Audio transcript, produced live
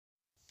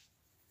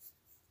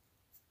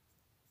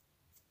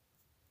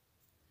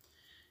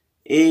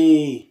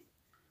Hey,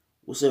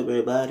 what's up,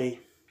 everybody?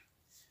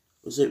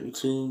 What's up,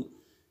 YouTube?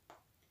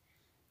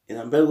 And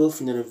I'm back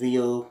with another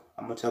video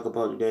I'm gonna talk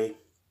about today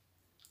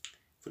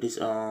for this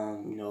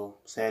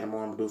Saturday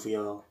morning I'm gonna do for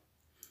y'all.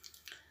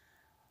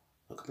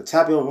 Okay, the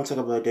topic I want to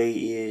talk about today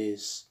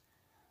is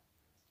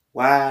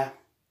why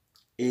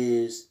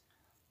is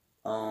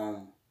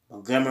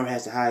Montgomery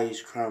has the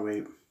highest crime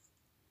rate.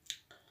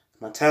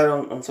 My title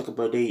I'm gonna talk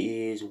about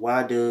today is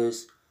why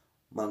does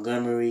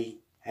Montgomery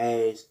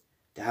has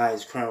the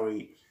highest crime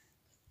rate.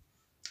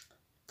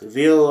 The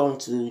video I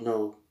want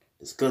to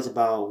discuss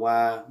about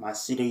why my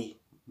city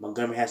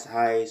Montgomery has the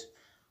highest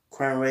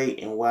crime rate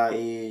and why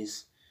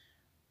is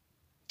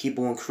keep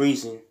on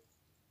increasing.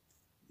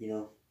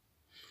 The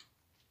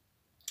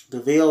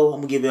video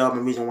I'm gonna give y'all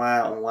my reason why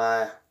on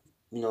why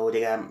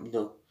they got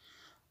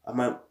I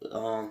might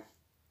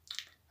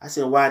I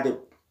said why the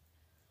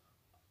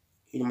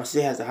my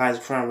city has the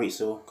highest crime rate.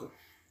 So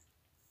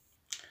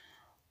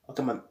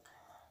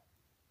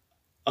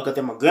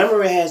the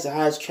Montgomery has the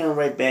highest crime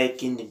rate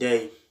back in the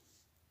day.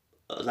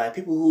 Like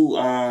people who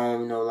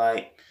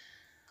like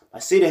my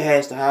city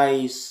has the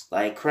highest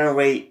like crime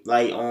rate.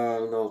 Like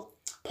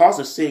parts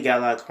of the city got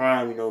a lot of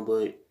crime,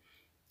 but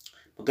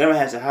Montgomery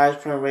has the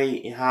highest crime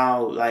rate. And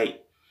how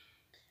like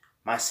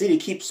my city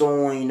keeps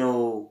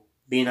on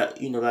being I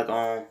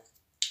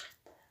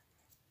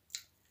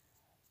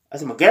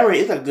said Montgomery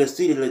is like a good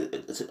city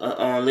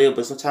to live,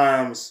 but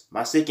sometimes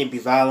my city can be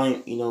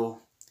violent.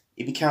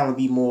 It be kind of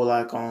be more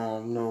like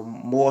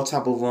more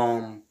type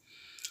of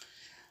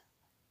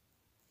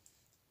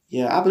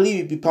yeah, I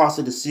believe it be parts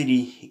of the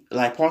city,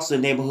 like parts of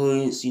the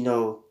neighborhoods,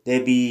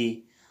 there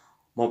be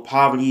more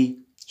poverty,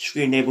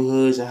 street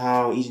neighborhoods, and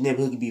how each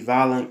neighborhood can be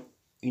violent,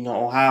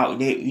 on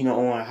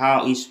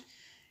how each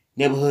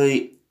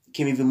neighborhood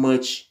can be very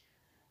much,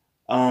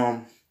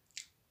 I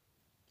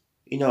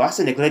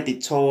say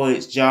neglected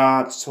towards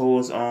jobs,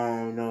 towards,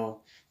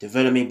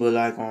 development, but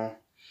like,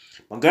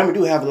 Montgomery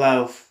do have a lot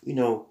of,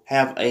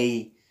 have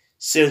a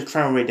serious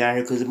crime rate down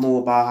here because it's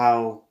more about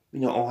how,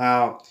 on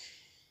how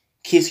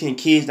kids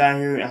down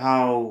here and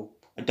how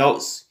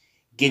adults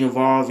get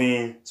involved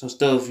in some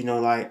stuff,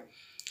 like,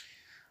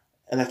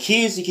 and the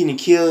kids you getting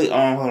killed,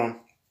 hold on.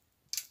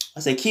 I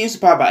say kids are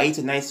probably about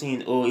 18,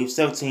 19, or if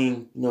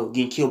 17,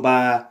 getting killed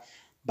by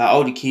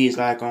older kids,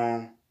 like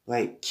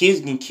kids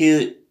getting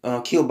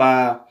killed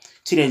by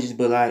teenagers,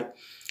 but like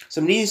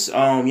some of these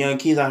young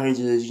kids out here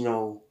just,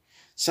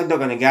 some don't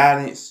got the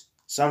guidance,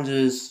 some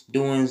just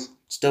doing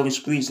stuff in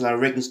streets like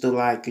regular stuff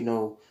like,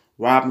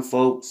 robbing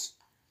folks,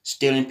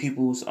 stealing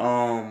people's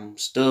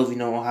stuff,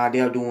 on how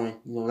they're doing,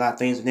 a lot of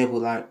things in the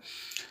neighborhood. Like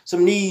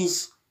some of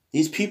these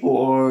people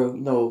are,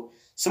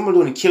 some of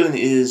doing the killing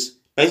is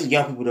basically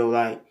young people though.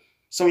 Like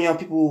some young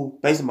people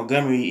based in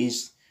Montgomery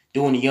is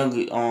doing the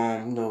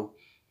younger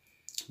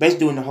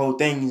basically doing the whole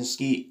thing in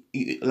ski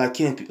like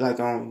killing people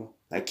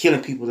like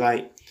killing people.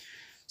 Like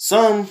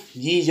some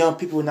these young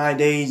people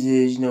nowadays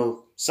is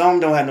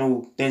some don't have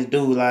no things to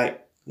do.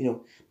 Like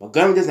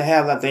Montgomery doesn't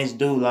have a lot of things to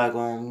do. Like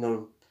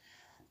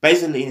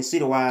basically in the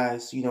city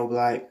wise,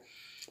 like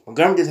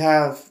Montgomery does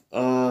have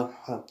I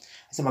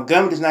said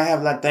Montgomery does not have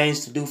a lot of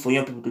things to do for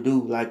young people to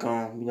do. Like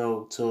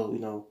to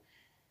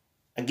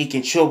get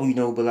in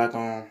trouble, but like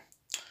I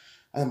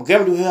said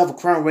Montgomery do have a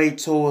crime rate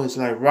towards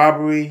like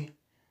robbery,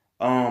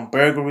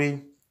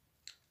 burglary,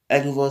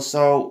 aggravated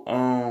assault,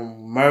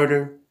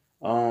 murder,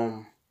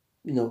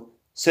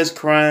 sex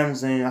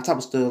crimes and that type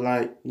of stuff.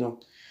 Like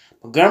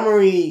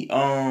Montgomery,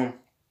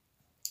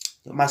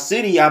 my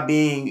city, I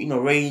being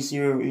raised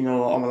here,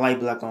 all my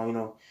life, like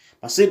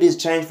my city has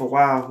changed for a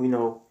while,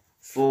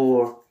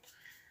 for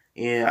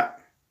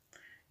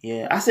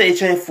I say it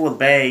changed for the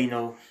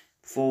bad,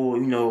 for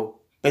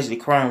basically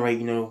crime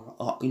rate,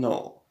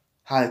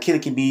 how the killer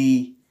can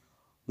be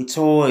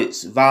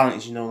towards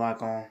violence, like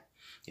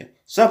yeah.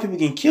 Some people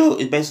getting killed.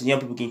 It's basically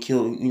young people getting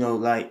killed.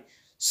 Like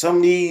some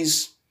of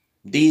these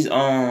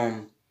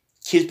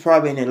kids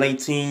probably in their late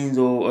teens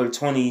or early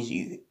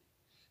 20s.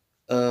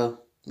 Uh,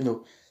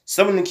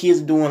 some of the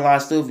kids are doing a lot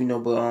of stuff.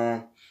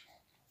 But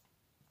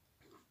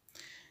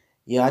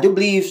yeah, I do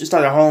believe it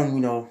start at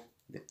home.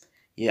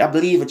 Yeah, I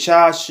believe a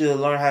child should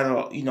learn how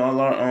to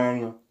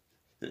learn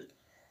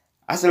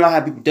I still learn how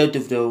to be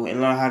productive though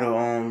and learn how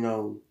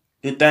to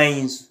do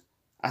things.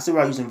 I still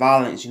about using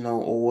violence,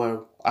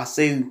 or I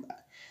say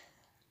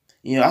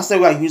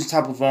like use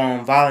type of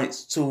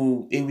violence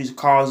to it was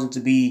causing to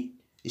be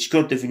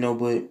destructive,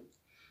 but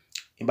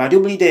I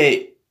do believe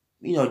that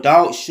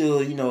adults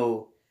should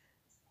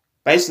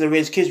basically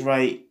raise kids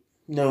right,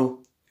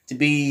 to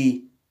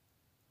be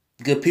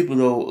good people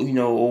though,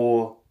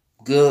 or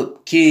good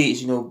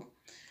kids,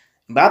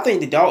 But I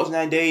think the adults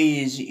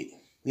nowadays,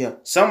 yeah,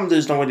 some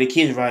just don't raise their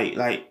kids right.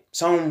 Like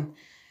some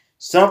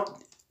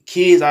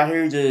kids out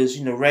here just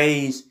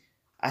raise.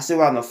 I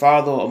still have a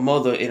father or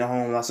mother in the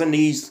home. Like some of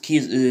these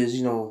kids is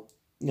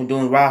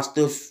doing wild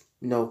stuff.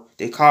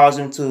 They cause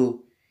them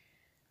to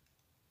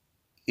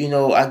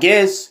I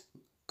guess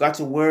got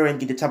to worry and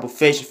get the type of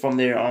affection from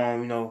their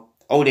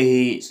older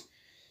heads.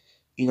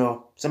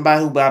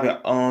 somebody who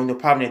probably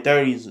probably in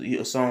their 30s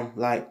or something.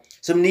 Like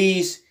some of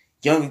these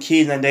younger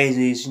kids nowadays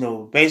is,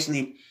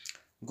 basically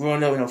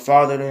growing up,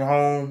 farther than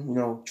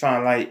home,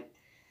 trying to like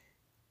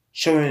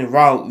show them the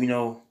route,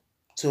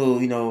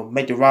 to,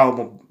 make the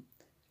route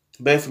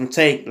better for them to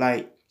take.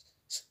 Like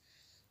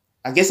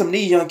I guess some of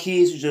these young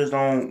kids who just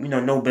don't,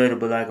 know better,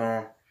 but like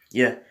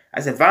yeah.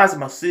 As advised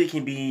my city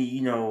can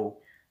be,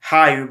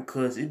 higher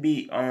because it'd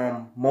be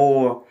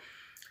more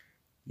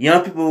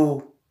young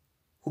people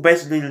who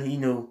basically,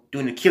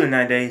 doing the killing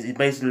nowadays. It's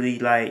basically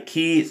like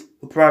kids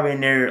who probably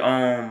in their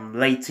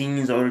late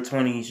teens or early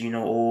 20s,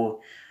 or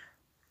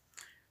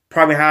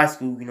probably high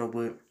school,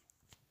 but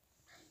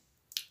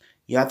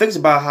yeah, I think it's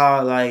about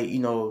how like,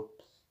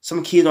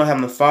 some kids don't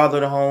have a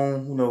father at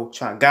home,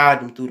 trying to guide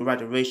them through the right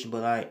direction.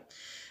 But like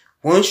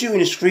once you're in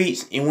the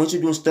streets and once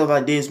you're doing stuff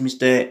like this, means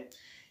that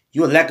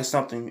you're lacking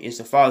something. It's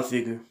a father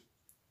figure.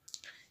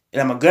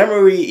 And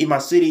Montgomery in my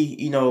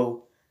city,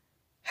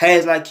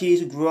 has like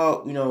kids who grew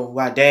up,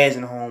 while dad's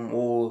in the home,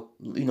 or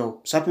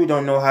some people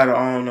don't know how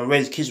to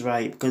raise kids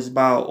right because it's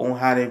about on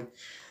how to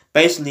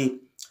basically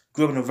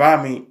grew up in an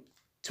environment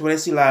to where they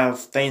see a lot of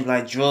things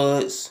like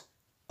drugs,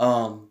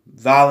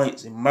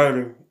 violence, and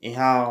murder, and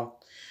how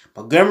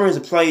Montgomery is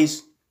a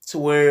place to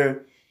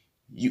where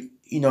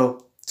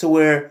to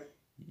where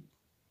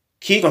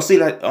kids gonna see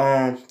like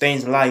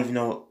things in life,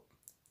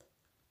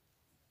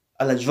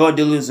 like drug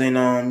dealers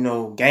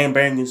and gang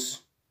bangers,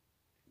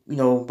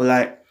 but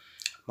like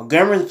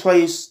Montgomery is a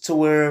place to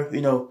where,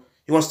 you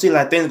want to see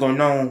like things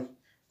going on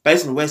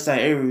based in the West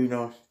Side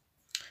area,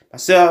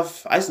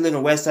 Myself, I used to live in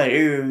the West Side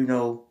area,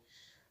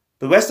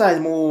 but West Side is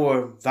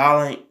more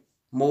violent,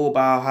 more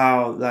about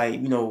how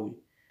like,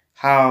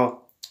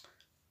 how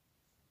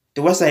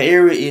the West Side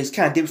area is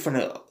kind of different from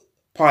the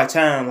part of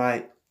town.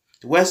 Like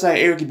the West Side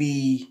area could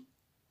be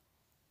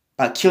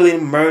like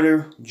killing,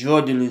 murder,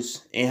 drug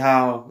dealers, and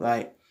how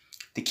like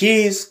the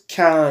kids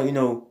kind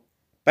of,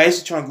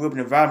 basically trying to grow up in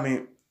an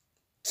environment.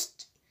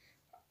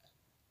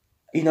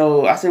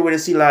 I said where they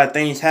see a lot of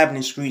things happen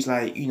in the streets,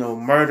 like,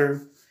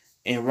 murder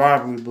and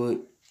robbery,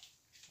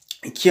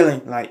 and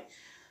killing. Like,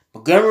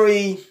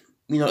 Montgomery,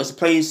 it's a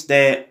place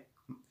that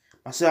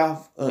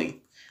myself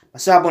born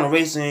and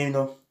raised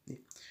in,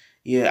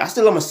 yeah, I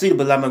still love my city,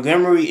 but like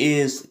Montgomery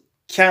is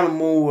kind of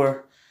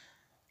more,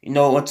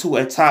 into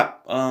a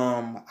top,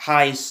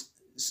 highest,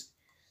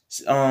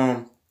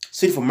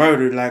 city for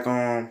murder. Like,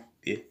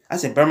 yeah, I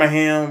said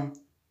Birmingham,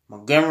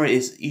 Montgomery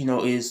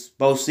is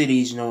both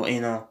cities,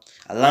 and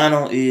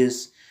Atlanta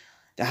is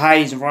the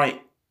highest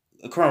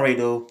crime rate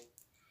though.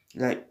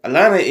 Like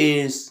Atlanta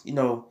is,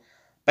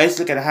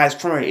 basically at the highest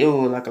crime rate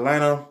ever, like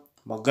Atlanta,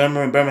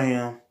 Montgomery, and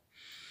Birmingham.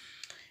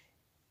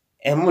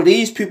 And one of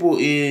these people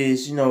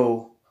is,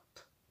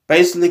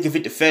 basically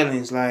convicted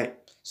felons. Like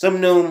some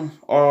of them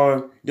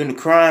are doing the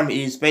crime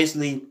is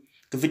basically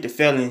convicted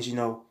felons,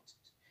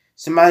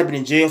 Somebody been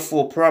in jail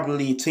for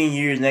probably 10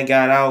 years and they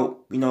got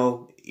out,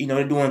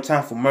 they're doing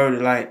time for murder.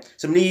 Like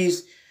some of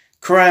these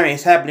crimes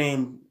is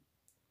happening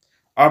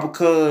are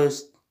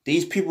because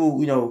these people,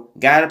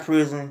 got out of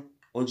prison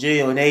or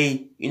jail and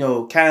they,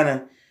 kind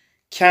of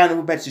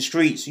went back to the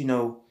streets,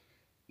 to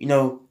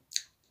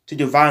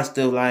do violent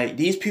stuff. Like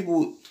these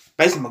people,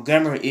 basically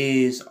Montgomery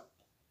is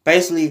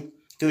basically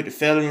good to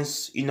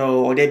felons,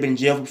 or they've been in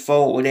jail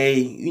before, or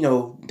they,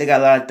 they got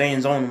a lot of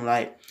things on them.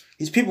 Like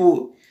these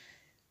people,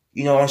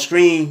 on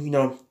screen,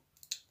 I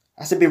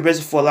still been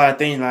arrested for a lot of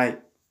things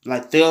like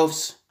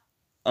thefts,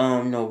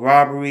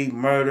 robbery,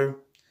 murder,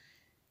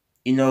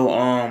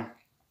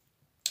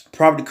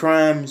 property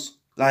crimes.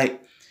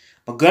 Like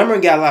Montgomery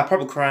got a lot of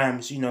property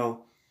crimes,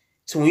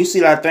 So when you see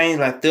a lot of things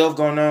like theft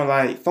going on,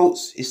 like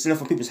folks is stealing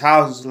from people's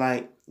houses,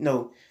 like,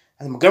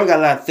 Montgomery got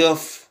a lot of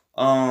theft.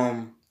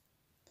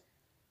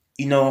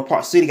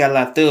 Park City got a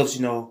lot of thefts,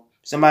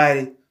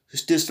 Somebody who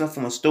steal stuff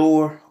from a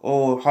store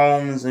or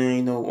homes,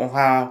 and on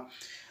how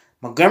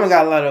Montgomery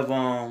got a lot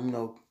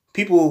of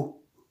people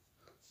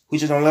who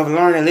just don't love to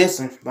learn and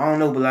listen. I don't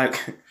know, but like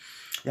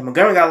yeah,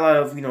 Montgomery got a lot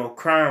of,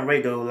 crime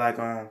rate though. Like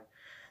the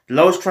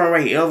lowest crime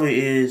rate ever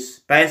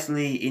is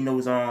basically in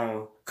those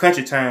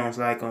country towns.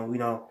 Like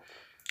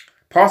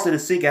parts of the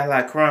city got a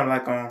lot of crime.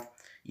 Like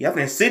yeah, I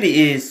think the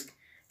city is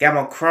got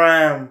more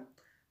crime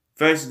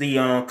versus the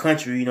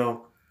country.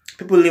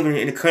 People living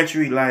in the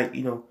country, like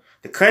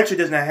the country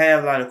does not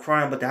have a lot of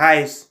crime, but the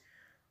highest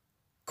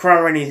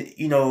crime rate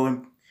is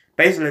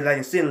basically like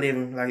in city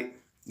living. Like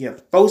yeah,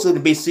 folks in the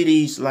big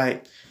cities,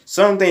 like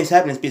some things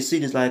happen in big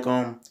cities, like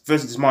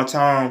versus the small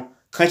town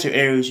country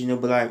areas.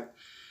 But like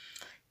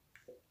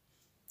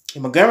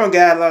in Montgomery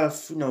got a lot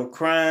of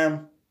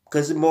crime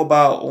because it's more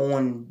about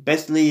on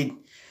basically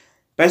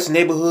best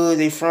neighborhood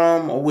they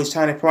from or which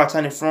town they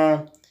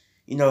from,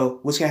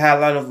 which can have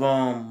a lot of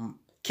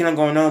killing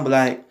going on. But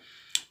like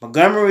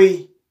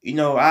Montgomery,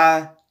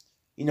 I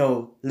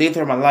lived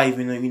here my life,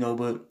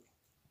 but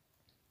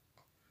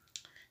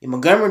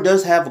Montgomery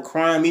does have a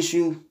crime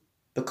issue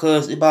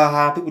because it's about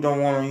how people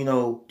don't want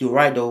to, do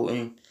right though,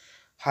 and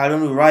how they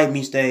don't do right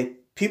means that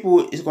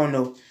people is going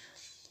to,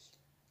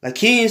 like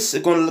kids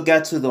are going to look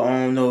out to the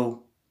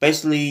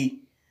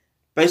basically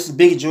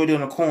Big Jordy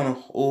on the corner,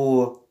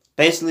 or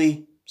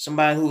basically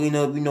somebody who end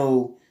up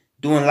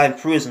doing life in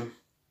prison.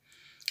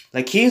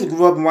 Like kids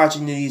grew up and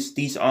watching these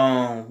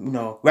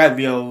rap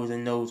videos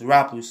and those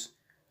rappers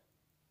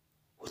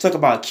who talk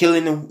about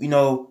killing them,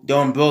 their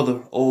own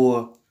brother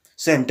or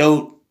selling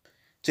dope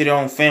to their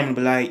own family.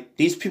 But like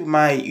these people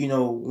might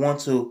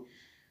want to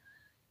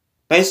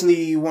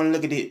basically want to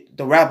look at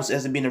the rappers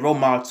as being a role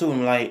model too,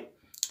 and like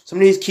some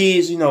of these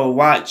kids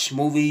watch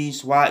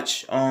movies,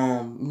 watch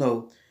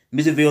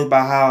music videos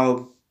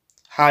about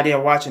how they're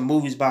watching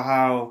movies, about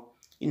how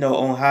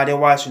on how they're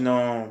watching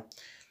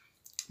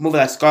movie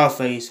like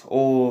Scarface,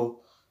 or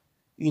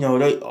they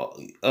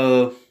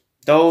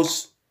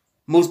those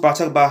movies about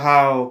talk about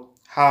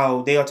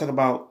how they are talking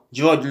about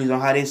drug dealers, on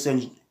how they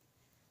send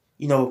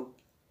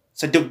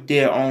seduce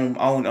their own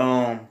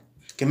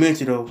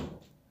community though.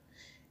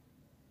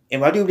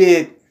 And I do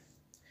that,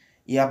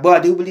 yeah, but I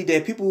do believe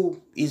that people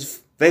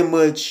is very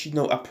much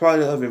a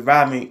product of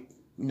environment.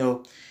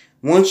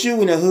 Once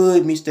you in the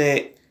hood, means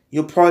that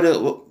you're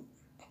product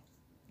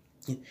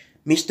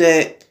means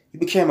that you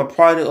became a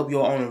product of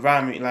your own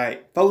environment.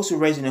 Like folks who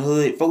raised in the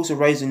hood, folks who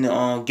raised in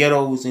the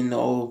ghettos and the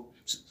old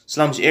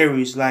slums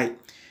areas, like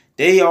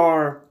they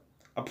are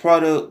a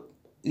product,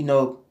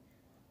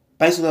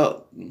 based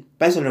on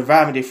the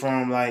environment they're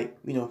from. Like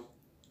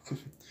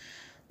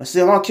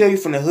myself, I don't care you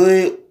from the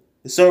hood,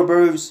 the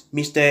suburbs,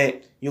 means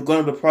that you're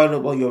gonna be a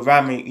product of your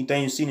environment. You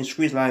think you see in the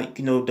streets, like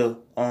things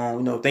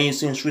you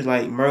see in the streets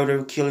like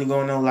murder, killing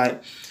going on.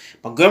 Like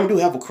Montgomery do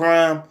have a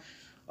crime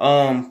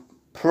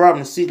problem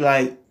in the city.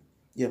 Like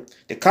yeah,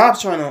 the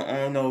cops trying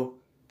to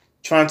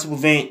trying to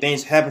prevent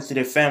things happening to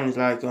their families.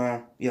 Like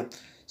yeah,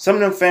 some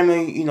of them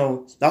family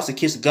lost their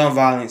kids to gun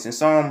violence, and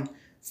some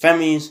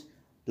families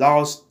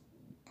lost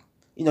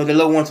their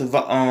loved ones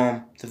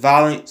to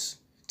violence,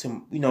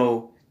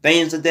 to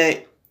things of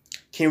that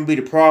can be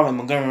the problem.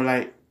 Montgomery,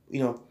 like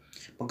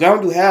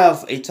Montgomery do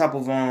have a type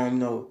of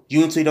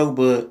unity though,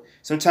 but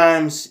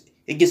sometimes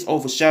it gets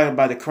overshadowed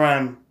by the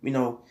crime.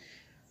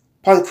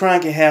 Part of the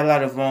crime can have a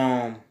lot of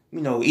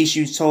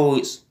issues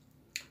towards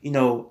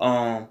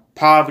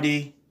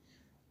poverty,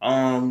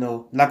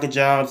 lack of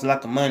jobs,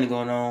 lack of money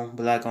going on.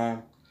 But like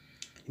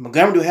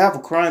Montgomery do have a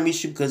crime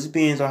issue because it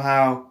depends on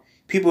how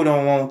people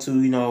don't want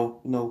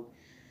to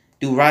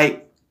do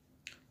right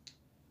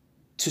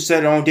to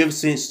set their own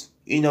differences.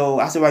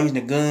 I said by using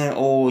a gun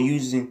or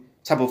using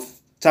type of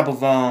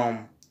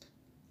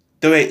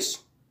threats.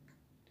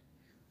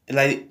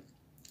 Like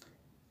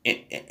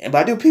but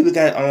I do people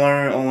got to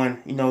learn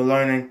on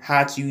learning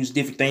how to use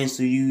different things,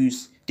 to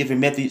use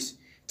different methods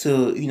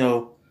to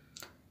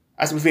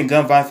I still prevent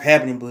gun violence from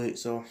happening. But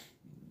so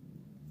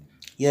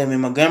yeah,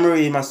 man,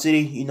 Montgomery is my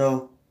city.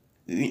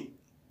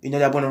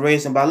 That I want to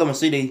raise, and but I love my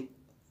city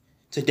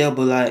to death.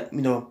 But like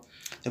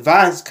the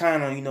violence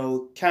kind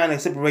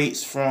of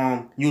separates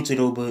from unity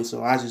though. But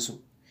so I just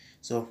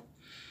so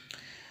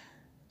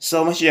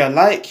make sure y'all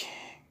like,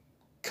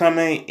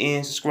 comment,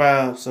 and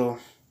subscribe. So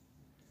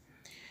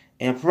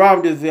and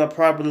probably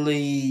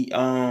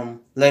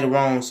later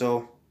on.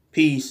 So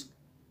peace.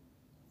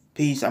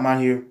 I'm out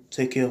here.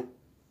 Take care.